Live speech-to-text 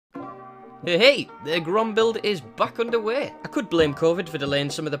Hey, the GROM build is back underway. I could blame COVID for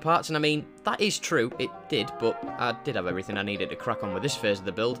delaying some of the parts, and I mean, that is true, it did, but I did have everything I needed to crack on with this phase of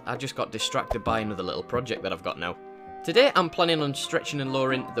the build. I just got distracted by another little project that I've got now. Today I'm planning on stretching and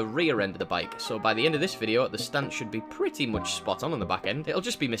lowering the rear end of the bike, so by the end of this video the stance should be pretty much spot on the back end. It'll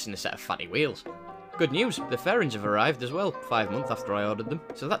just be missing a set of fatty wheels. Good news, the fairings have arrived as well, 5 months after I ordered them.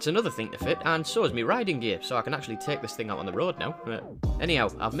 So that's another thing to fit, and so is my riding gear, so I can actually take this thing out on the road now. Anyhow,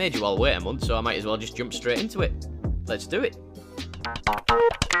 I've made you all wait a month, so I might as well just jump straight into it. Let's do it.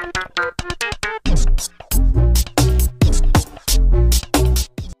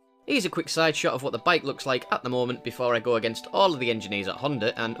 Here's a quick side shot of what the bike looks like at the moment before I go against all of the engineers at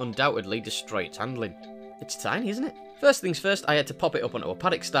Honda and undoubtedly destroy its handling. It's tiny, isn't it? First things first, I had to pop it up onto a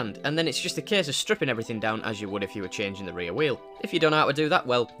paddock stand, and then it's just a case of stripping everything down as you would if you were changing the rear wheel. If you don't know how to do that,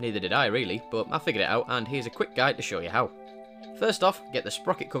 well, neither did I really, but I figured it out, and here's a quick guide to show you how. First off, get the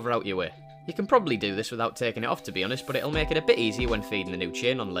sprocket cover out your way. You can probably do this without taking it off to be honest, but it'll make it a bit easier when feeding the new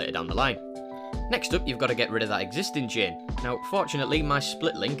chain on later down the line. Next up, you've got to get rid of that existing chain. Now, fortunately, my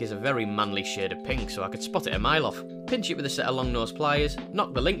split link is a very manly shade of pink, so I could spot it a mile off. Pinch it with a set of long nose pliers,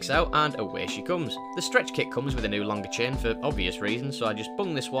 knock the links out, and away she comes. The stretch kit comes with a new longer chain for obvious reasons, so I just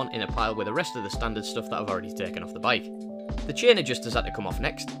bung this one in a pile with the rest of the standard stuff that I've already taken off the bike. The chain adjusters had to come off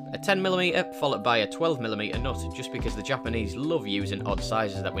next, a 10mm followed by a 12mm nut, just because the Japanese love using odd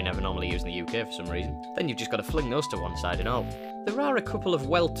sizes that we never normally use in the UK for some reason. Then you've just got to fling those to one side and all. There are a couple of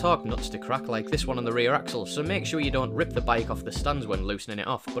well-torqued nuts to crack, like this one on the rear axle, so make sure you don't rip the bike off the stands when loosening it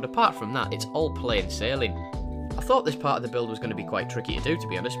off, but apart from that, it's all plain sailing. I thought this part of the build was going to be quite tricky to do, to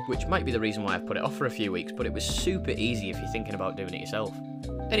be honest, which might be the reason why I've put it off for a few weeks, but it was super easy if you're thinking about doing it yourself.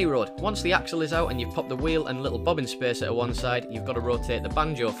 Any road, once the axle is out and you've popped the wheel and little bobbin spacer to one side, you've got to rotate the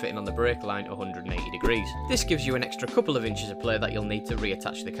banjo fitting on the brake line 180 degrees. This gives you an extra couple of inches of play that you'll need to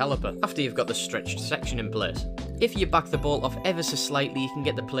reattach the caliper, after you've got the stretched section in place. If you back the bolt off ever so slightly, you can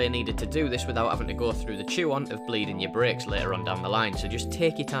get the play needed to do this without having to go through the chew-on of bleeding your brakes later on down the line, so just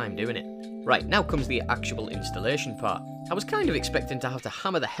take your time doing it. Right, now comes the actual installation part. I was kind of expecting to have to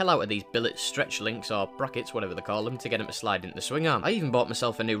hammer the hell out of these billet stretch links, or brackets, whatever they call them, to get them to slide into the swing arm. I even bought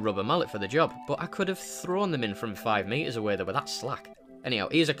myself a new rubber mallet for the job, but I could have thrown them in from 5 metres away, they were that slack. Anyhow,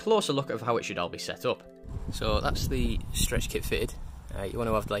 here's a closer look of how it should all be set up. So that's the stretch kit fitted. You want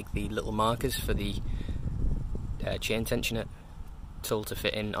to have like the little markers for the chain tensioner tool to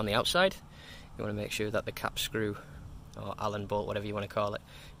fit in on the outside. You want to make sure that the cap screw, or Allen bolt, whatever you want to call it,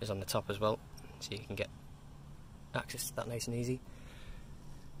 is on the top as well, so you can get access to that nice and easy.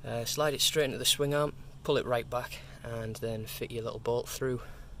 Slide it straight into the swing arm, pull it right back, and then fit your little bolt through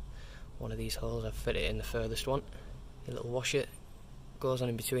one of these holes. I've fit it in the furthest one. Your little washer goes on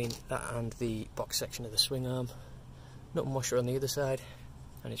in between that and the box section of the swing arm. Nut and washer on the other side,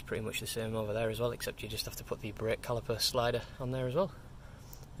 and it's pretty much the same over there as well, except you just have to put the brake caliper slider on there as well.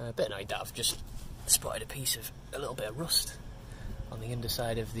 A bit annoyed that I've just spotted a little bit of rust on the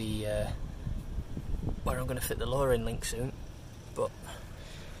underside of the where I'm going to fit the lowering link soon, but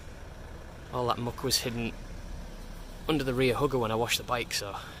all that muck was hidden under the rear hugger when I washed the bike, so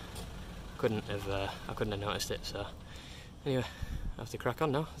I couldn't have noticed it. So anyway, I have to crack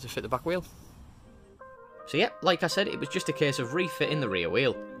on now to fit the back wheel. So yeah, like I said, it was just a case of refitting the rear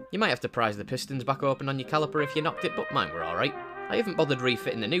wheel. You might have to prise the pistons back open on your caliper if you knocked it, but mine were alright. I haven't bothered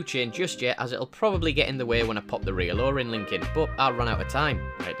refitting the new chain just yet, as it'll probably get in the way when I pop the rear lowering link in, but I'll run out of time.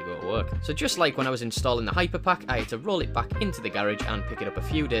 I had to go to work. So just like when I was installing the Hyperpack, I had to roll it back into the garage and pick it up a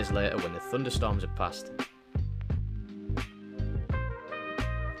few days later when the thunderstorms had passed.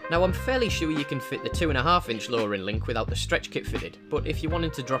 Now I'm fairly sure you can fit the 2.5-inch lowering link without the stretch kit fitted, but if you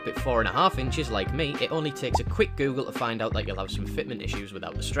wanted to drop it 4.5 inches like me, it only takes a quick Google to find out that you'll have some fitment issues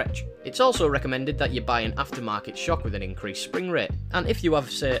without the stretch. It's also recommended that you buy an aftermarket shock with an increased spring rate, and if you have,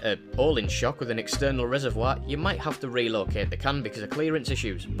 say, a all-in shock with an external reservoir, you might have to relocate the can because of clearance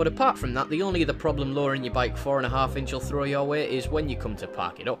issues. But apart from that, the only other problem lowering your bike 4.5 inch will throw your way is when you come to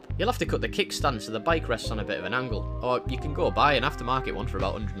park it up. You'll have to cut the kickstand so the bike rests on a bit of an angle, or you can go buy an aftermarket one for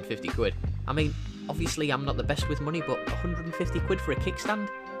about 150 quid. I mean, obviously I'm not the best with money, but 150 quid for a kickstand?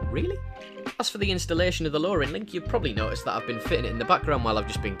 Really? As for the installation of the lowering link, you've probably noticed that I've been fitting it in the background while I've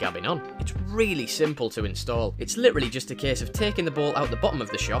just been gabbing on. It's really simple to install. It's literally just a case of taking the bolt out the bottom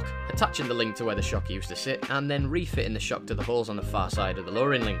of the shock, attaching the link to where the shock used to sit, and then refitting the shock to the holes on the far side of the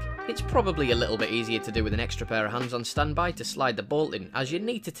lowering link. It's probably a little bit easier to do with an extra pair of hands on standby to slide the bolt in, as you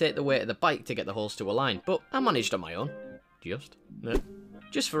need to take the weight of the bike to get the holes to align, but I managed on my own. Just.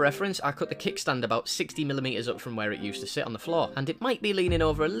 Just for reference, I cut the kickstand about 60mm up from where it used to sit on the floor, and it might be leaning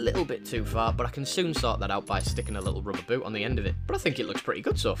over a little bit too far, but I can soon sort that out by sticking a little rubber boot on the end of it. But I think it looks pretty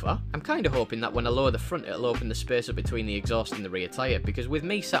good so far. I'm kinda hoping that when I lower the front it'll open the space up between the exhaust and the rear tyre, because with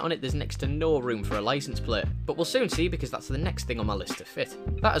me sat on it there's next to no room for a licence plate. But we'll soon see, because that's the next thing on my list to fit.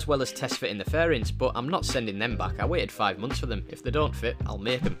 That as well as test fitting the fairings, but I'm not sending them back. I waited 5 months for them. If they don't fit, I'll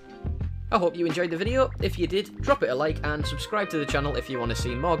make them. I hope you enjoyed the video. If you did, drop it a like and subscribe to the channel if you want to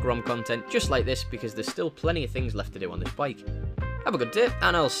see more GROM content just like this, because there's still plenty of things left to do on this bike. Have a good day,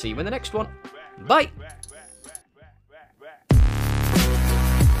 and I'll see you in the next one. Bye!